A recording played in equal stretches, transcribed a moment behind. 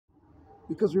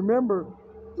Because remember,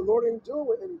 the Lord ain't dealing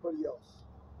with anybody else.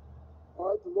 All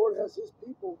right, the Lord has his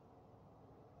people,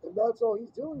 and that's all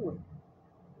he's dealing with.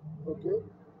 Okay?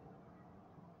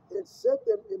 And set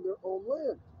them in their own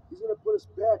land. He's going to put us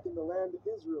back in the land of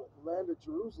Israel, the land of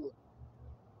Jerusalem.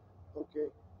 Okay?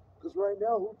 Because right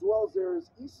now, who dwells there is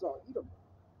Esau, Edom.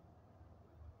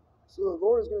 So the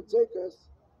Lord is going to take us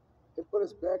and put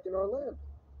us back in our land.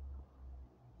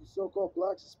 You so-called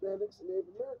blacks, Hispanics, and Native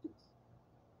Americans.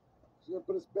 He's going to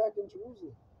put us back in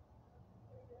Jerusalem.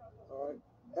 All right?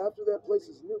 After that place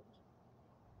is nuked.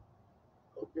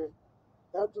 Okay?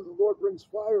 After the Lord brings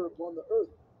fire upon the earth.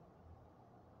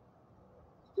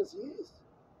 Because he is.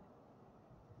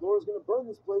 The Lord is going to burn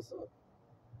this place up.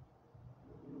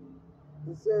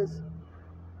 It says,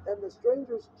 and the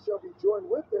strangers shall be joined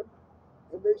with them,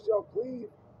 and they shall cleave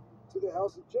to the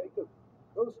house of Jacob.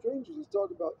 Those strangers is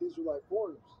talking about Israelite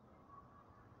foreigners.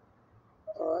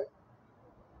 All right?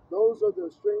 Those are the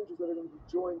strangers that are going to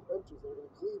be joined unto us, that are going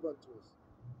to cleave unto us.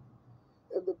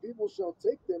 And the people shall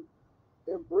take them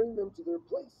and bring them to their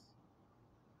place.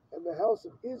 And the house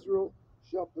of Israel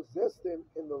shall possess them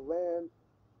in the land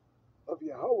of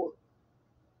Yahweh,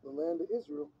 the land of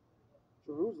Israel,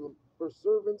 Jerusalem, for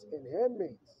servants and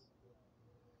handmaids.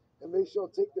 And they shall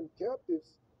take them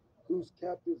captives, whose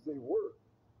captives they were,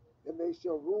 and they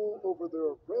shall rule over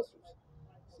their oppressors.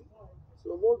 See? So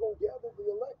the Lord gonna gather the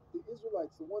elect, the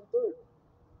Israelites, the 1/3.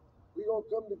 We gonna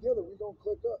come together. We gonna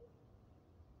click up.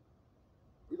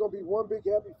 We gonna be one big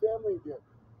happy family again.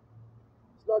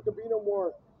 It's not gonna be no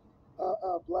more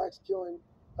blacks killing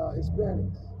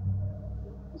Hispanics,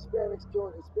 Hispanics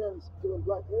killing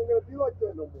blacks. It ain't gonna be like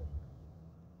that no more.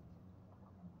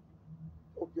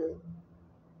 Okay,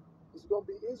 it's gonna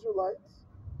be Israelites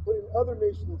putting other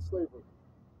nations in slavery,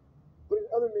 putting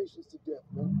other nations to death,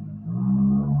 man.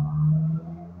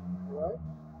 All right,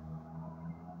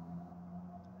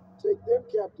 take them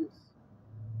captives,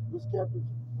 whose captives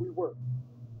we were.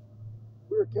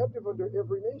 We are captive under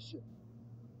every nation.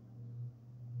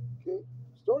 Okay,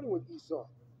 starting with Esau.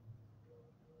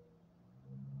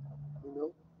 You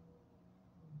know,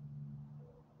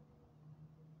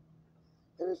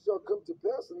 and it shall come to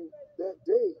pass in that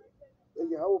day that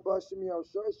Yahweh Bashem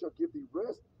Yahushai shall give thee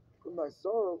rest from thy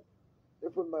sorrow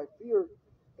and from thy fear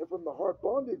and from the hard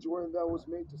bondage wherein thou was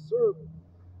made to serve,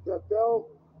 that thou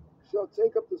shalt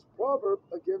take up this proverb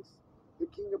against the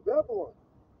king of Babylon,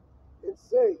 and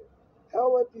say,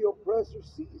 how hath the oppressor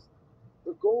seized,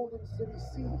 the golden city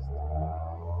seized?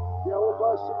 Yahweh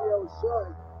Bashem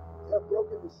Yahushai hath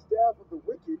broken the staff of the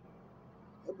wicked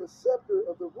and the scepter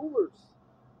of the rulers.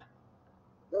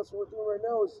 That's what we're doing right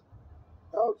now, is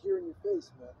out here in your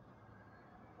face, man.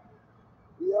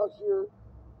 We out here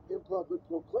in public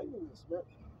proclaiming this, man.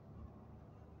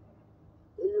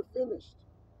 That you're finished.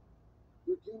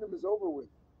 Your kingdom is over with.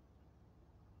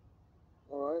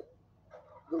 All right?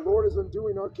 The Lord is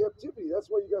undoing our captivity. That's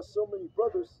why you got so many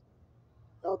brothers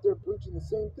out there preaching the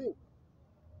same thing.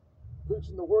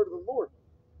 Preaching the word of the Lord.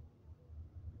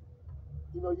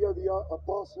 You know, you have the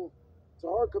apostle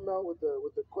Tahar come out with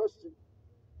the question.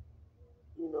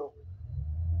 You know,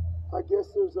 I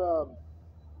guess there's some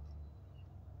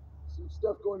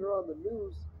stuff going around the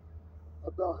news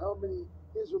about how many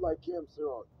Israelite camps there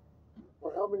are,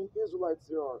 or how many Israelites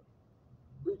there are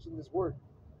preaching this word.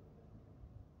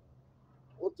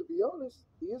 Well, to be honest,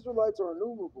 the Israelites are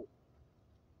innumerable.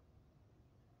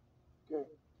 Okay,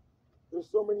 there's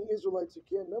so many Israelites you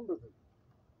can't number them.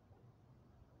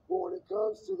 But when it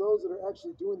comes to those that are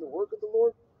actually doing the work of the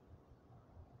Lord,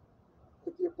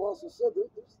 like the apostle said,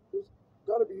 there's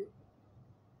got to be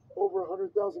over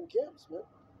 100,000 camps, man.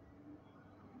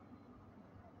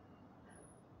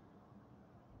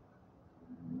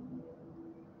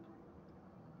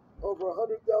 Over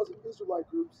 100,000 Israelite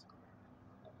groups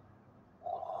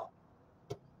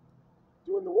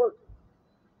doing the work.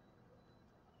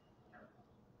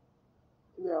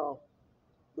 Now,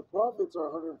 the prophets are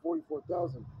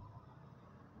 144,000,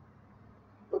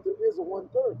 but there is a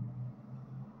 1/3.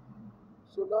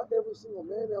 So not every single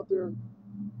man out there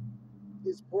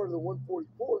is part of the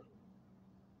 144.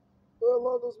 But a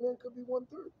lot of those men could be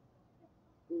 1/3.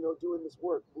 You know, doing this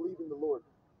work, believing the Lord.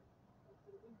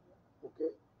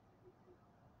 Okay?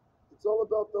 It's all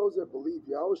about those that believe.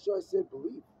 Yahushua said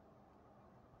believe.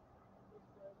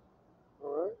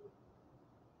 Alright?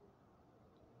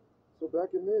 So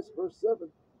back in this, verse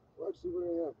 7, well, actually, what do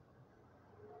I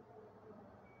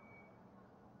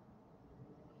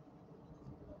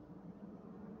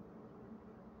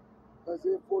have?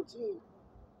 Isaiah 14.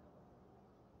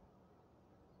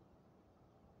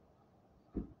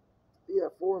 Yeah,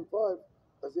 4 and 5.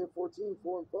 Isaiah 14,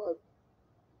 4 and 5.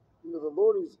 The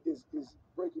Lord is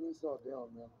breaking Esau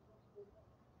down, man.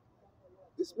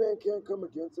 This man can't come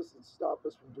against us and stop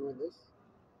us from doing this.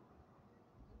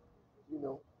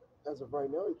 As of right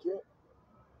now, he can't.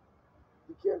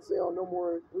 He can't say, "Oh, no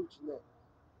more preaching that."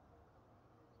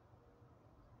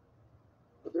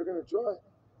 But they're gonna try,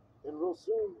 and real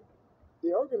soon,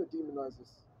 they are gonna demonize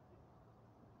us.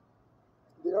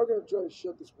 They are gonna try to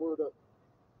shut this word up.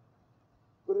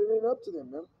 But it ain't up to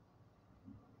them, man.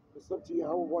 It's up to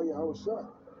Yahweh why Yahweh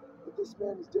shot. But this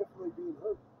man is definitely being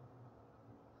hurt.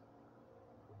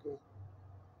 Okay,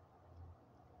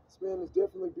 this man is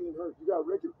definitely being hurt. You got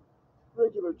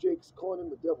regular Jakes calling him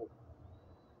the devil.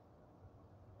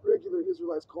 Regular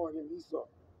Israelites calling him Esau.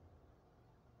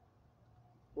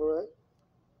 All right,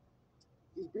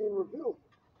 he's being revealed,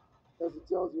 as it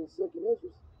tells you in Second Ezra,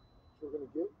 which we're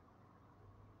gonna get.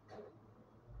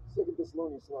 Second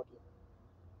Thessalonians, Slakia.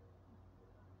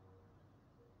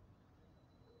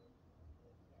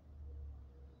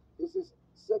 This is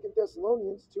Second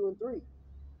Thessalonians 2:3.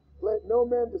 Let no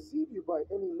man deceive you by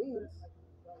any means,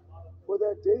 for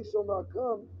that day shall not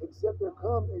come, except there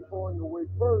come a falling away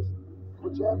first,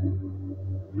 which happened.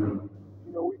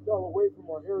 We fell away from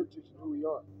our heritage and who we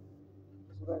are.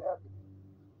 So that happened.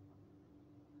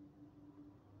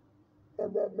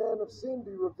 And that man of sin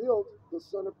be revealed, the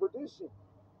son of perdition.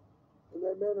 And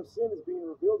that man of sin is being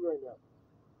revealed right now.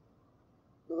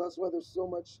 So that's why there's so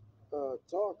much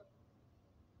talk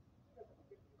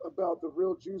about the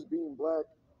real Jews being black.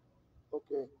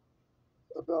 Okay.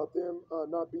 About them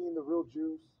not being the real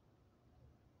Jews.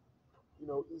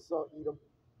 Esau, Edom,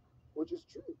 which is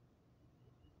true.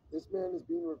 This man is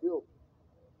being revealed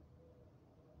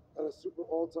at a super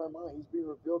all-time high. He's being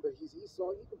revealed that he's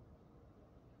Esau, Edom,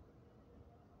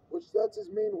 which that's his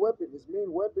main weapon. His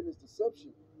main weapon is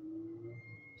deception,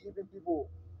 keeping people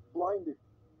blinded,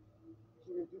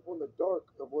 keeping people in the dark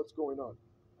of what's going on.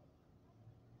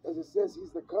 As it says,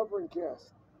 he's the covering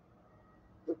cast,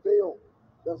 the veil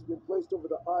that's been placed over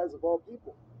the eyes of all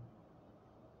people.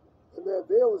 And that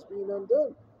veil is being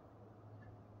undone.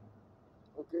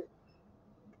 Okay?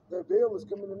 That veil is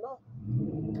coming to naught.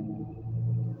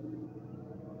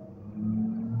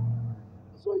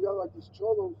 So you got like these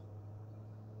cholos,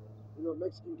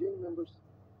 Mexican gang members.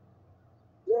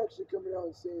 They're actually coming out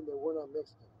and saying that we're not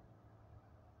Mexican.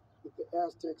 That the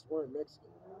Aztecs weren't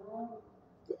Mexican.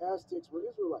 The Aztecs were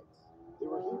Israelites. They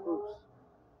were Hebrews.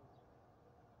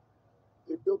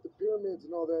 They built the pyramids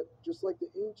and all that, just like the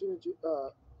ancient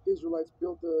Israelites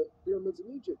built the pyramids in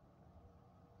Egypt.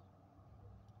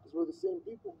 Because we're the same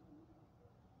people.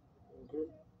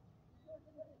 Okay?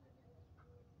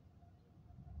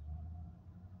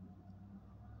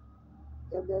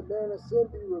 And that man of sin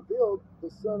be revealed, the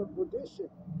son of perdition,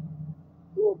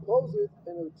 who opposeth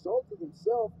and exalteth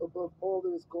himself above all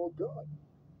that is called God,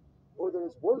 or that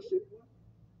is worshipped,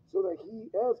 so that he,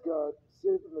 as God,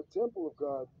 sitteth in the temple of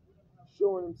God,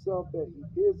 showing himself that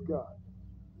he is God.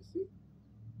 You see?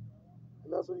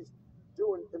 And that's what he's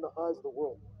doing in the eyes of the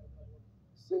world,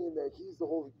 saying that he's the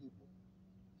holy people,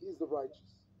 he's the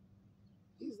righteous,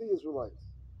 he's the Israelites,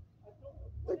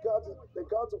 that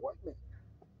God's a white man,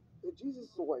 that Jesus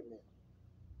is a white man.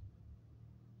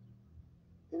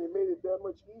 And it made it that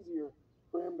much easier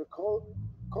for him to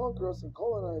conquer us and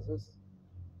colonize us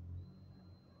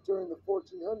during the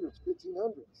 1400s,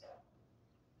 1500s.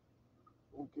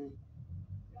 Okay.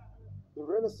 The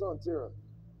Renaissance era.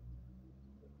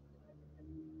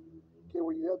 Okay,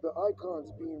 where you had the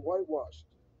icons being whitewashed.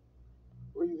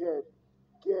 Where you had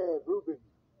Gad, Reuben,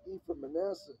 Ephraim,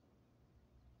 Manasseh,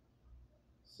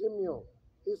 Simeon,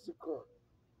 Issachar,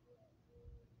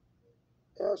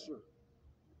 Asher.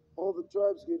 All the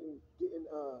tribes getting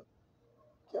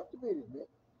captivated, man.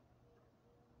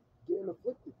 Getting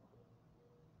afflicted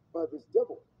by this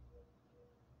devil.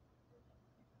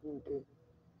 Okay.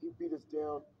 He beat us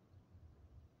down,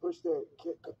 pushed that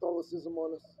Catholicism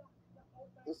on us,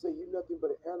 and say you're nothing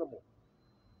but an animal.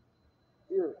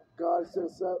 Here, God set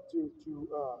us up to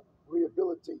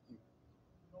rehabilitate you,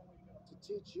 to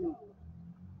teach you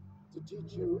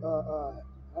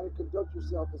how to conduct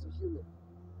yourself as a human.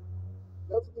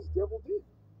 That's what this devil did.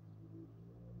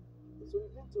 That's what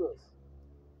he did to us.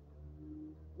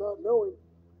 Not knowing,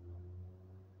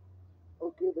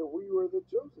 okay, that we were the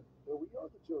chosen, that we are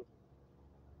the chosen.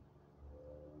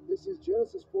 This is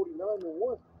Genesis 49 and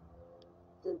 1.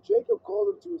 And Jacob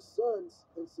called unto his sons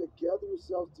and said, gather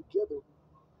yourselves together,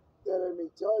 that I may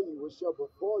tell you what shall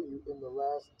befall you in the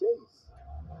last days.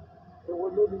 And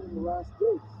we're living in the last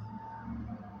days.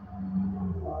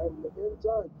 In the end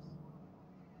times.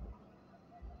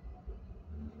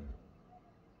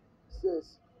 It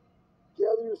says,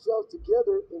 gather yourselves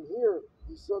together and hear.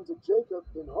 ye sons of Jacob,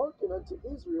 and hearken unto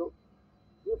Israel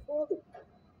your father,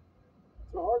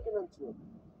 to hearken unto him.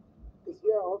 Because,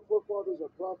 yeah, our forefathers are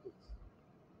prophets.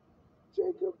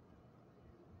 Jacob,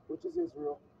 which is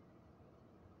Israel,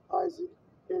 Isaac,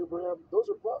 Abraham, those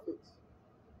are prophets.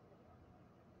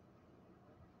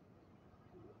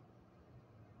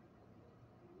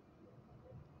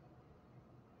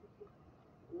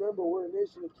 Remember, we're a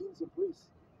nation of kings and priests,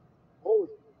 holy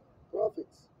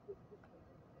prophets.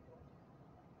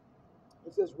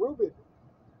 It says, Reuben,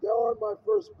 thou art my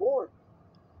firstborn,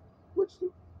 which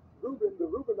the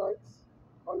Reubenites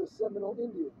are the Seminole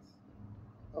Indians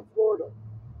of Florida.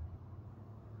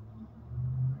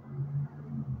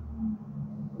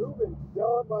 Reuben,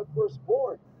 thou art my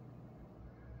firstborn,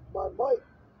 my might,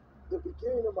 the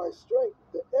beginning of my strength,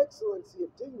 the excellency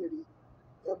of dignity,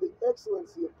 and the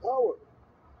excellency of power.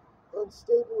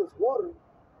 Unstable as water,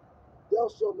 thou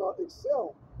shalt not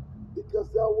excel, because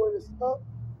thou wentest up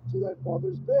to thy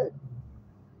father's bed.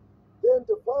 Then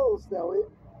defilest thou it,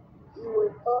 he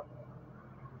went up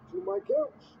to my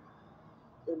couch.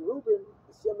 And Reuben,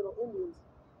 the Seminole Indians,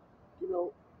 you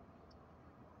know,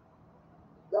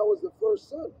 that was the first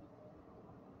son,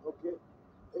 okay?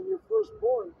 And your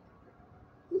firstborn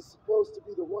is supposed to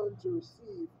be the one to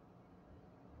receive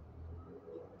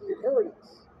the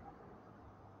inheritance.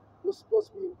 Was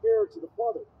supposed to be an heir to the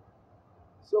father.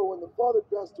 So when the father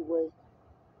passed away,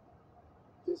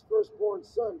 his firstborn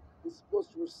son is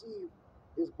supposed to receive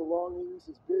his belongings,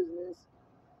 his business,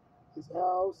 his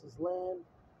house, his land,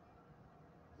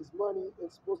 his money,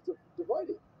 and supposed to divide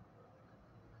it,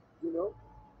 you know?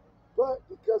 But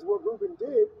because what Reuben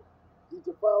did, he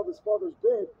defiled his father's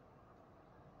bed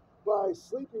by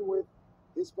sleeping with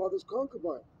his father's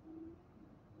concubine.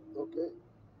 Okay?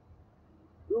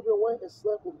 Reuben went and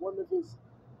slept with one of his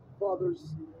father's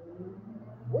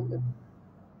women.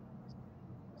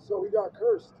 So he got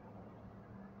cursed.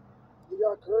 He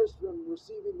got cursed from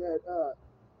receiving that,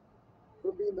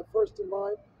 from being the first in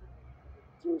line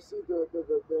to receive the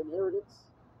inheritance.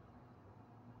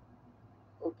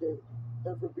 Okay?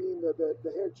 And for being the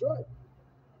head tribe.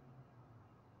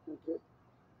 Okay?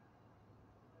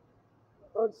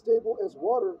 Unstable as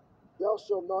water, thou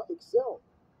shalt not excel.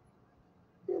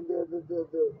 And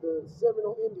the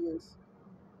Seminole Indians,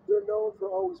 they're known for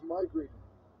always migrating.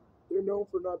 They're known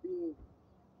for not being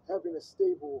having a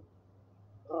stable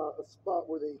a spot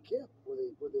where they camp, where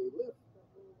they live,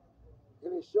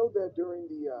 and they showed that during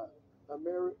the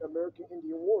American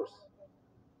Indian Wars.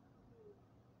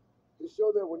 They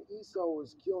showed that when Esau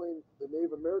was killing the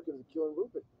Native Americans and killing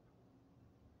Reuben,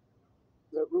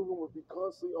 that Reuben would be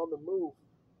constantly on the move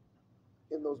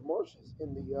in those marshes,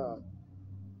 in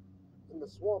the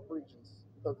swamp regions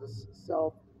of the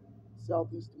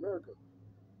Southeast America,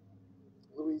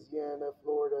 Louisiana,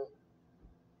 Florida,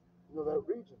 that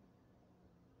region.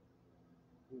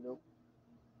 You know,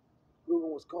 Reuben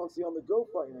was constantly on the go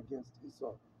fighting against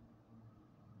Esau,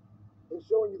 and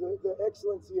showing you the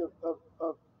excellency of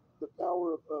the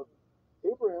power of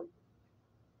Abraham,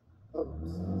 of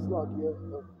Slakia,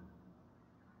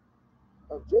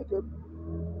 of Jacob,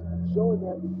 showing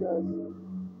that because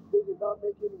they did not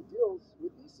make any deals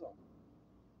with Esau.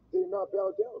 They did not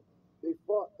bow down. They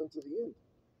fought unto the end.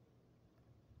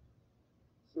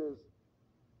 It says,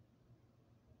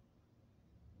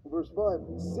 verse 5,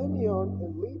 Simeon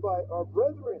and Levi are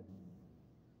brethren,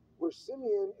 where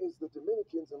Simeon is the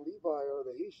Dominicans and Levi are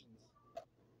the Haitians.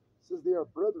 It says they are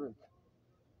brethren.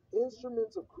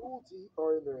 Instruments of cruelty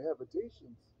are in their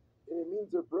habitations. And it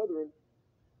means they're brethren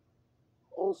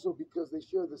also because they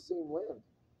share the same land.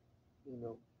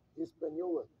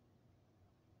 Hispaniola.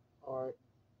 All right.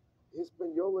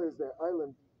 Hispaniola is that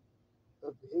island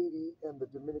of Haiti and the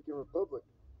Dominican Republic.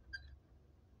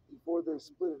 Before they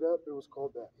split it up, it was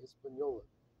called that, Hispaniola.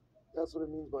 That's what it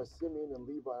means by Simeon and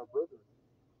Levi are brethren.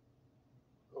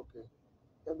 Okay.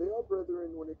 And they are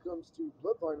brethren when it comes to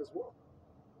bloodline as well.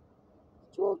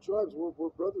 12 tribes, we're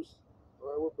brothers. All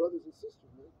right, we're brothers and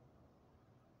sisters, man.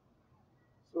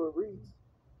 So it reads,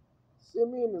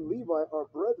 Simeon and Levi are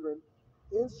brethren.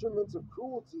 Instruments of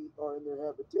cruelty are in their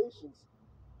habitations.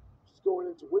 Just going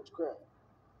into witchcraft.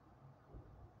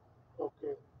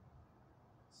 Okay.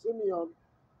 Simeon,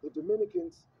 the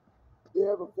Dominicans, they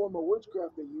have a form of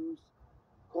witchcraft they use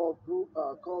called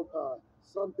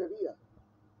Santeria,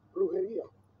 Brujeria.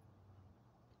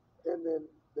 And then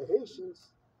the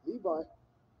Haitians, Levi,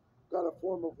 got a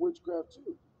form of witchcraft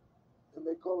too, and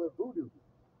they call it voodoo.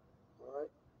 All right,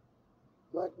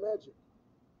 black magic.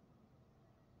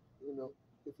 You know,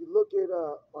 if you look at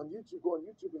on YouTube, go on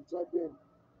YouTube and type in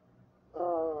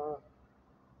uh,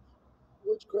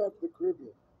 witchcraft of the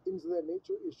Caribbean, things of that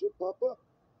nature. It should pop up.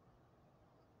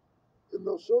 and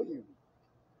they'll show you